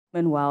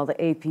Meanwhile, the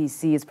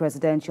APC's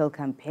Presidential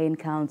Campaign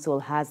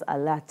Council has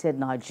alerted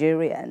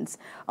Nigerians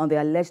on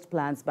the alleged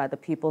plans by the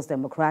People's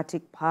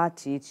Democratic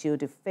Party to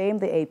defame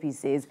the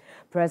APC's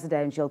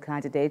presidential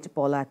candidate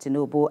Bola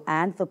Tinubu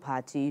and the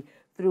party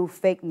through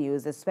fake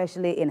news,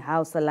 especially in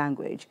Hausa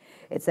language.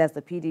 It says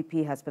the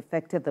PDP has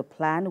perfected the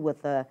plan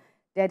with a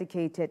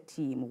dedicated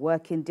team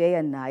working day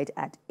and night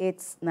at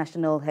its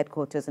national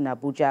headquarters in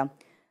Abuja.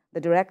 The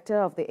director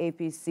of the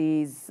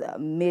APC's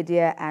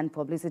Media and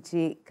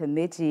Publicity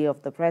Committee of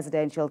the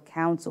Presidential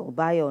Council,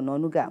 Bayo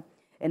Ononuga,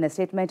 in a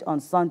statement on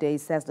Sunday,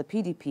 says the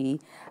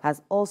PDP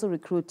has also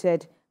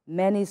recruited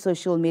many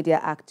social media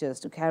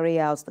actors to carry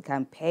out the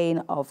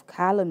campaign of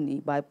calumny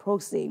by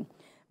proxy.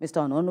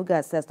 Mr.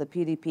 Ononuga says the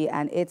PDP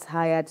and its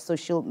hired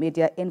social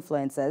media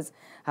influencers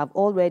have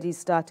already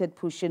started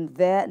pushing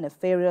their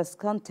nefarious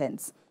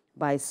contents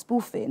by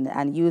spoofing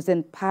and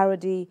using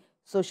parody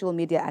social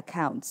media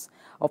accounts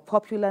of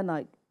popular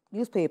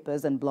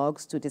newspapers and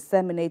blogs to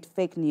disseminate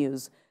fake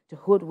news to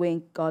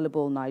hoodwink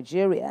gullible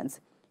Nigerians.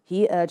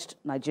 He urged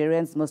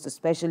Nigerians, most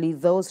especially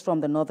those from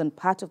the northern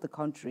part of the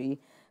country,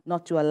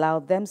 not to allow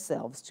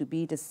themselves to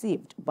be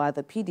deceived by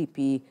the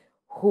PDP,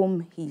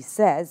 whom he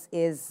says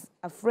is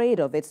afraid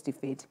of its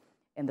defeat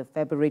in the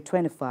February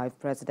 25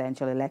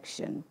 presidential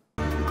election.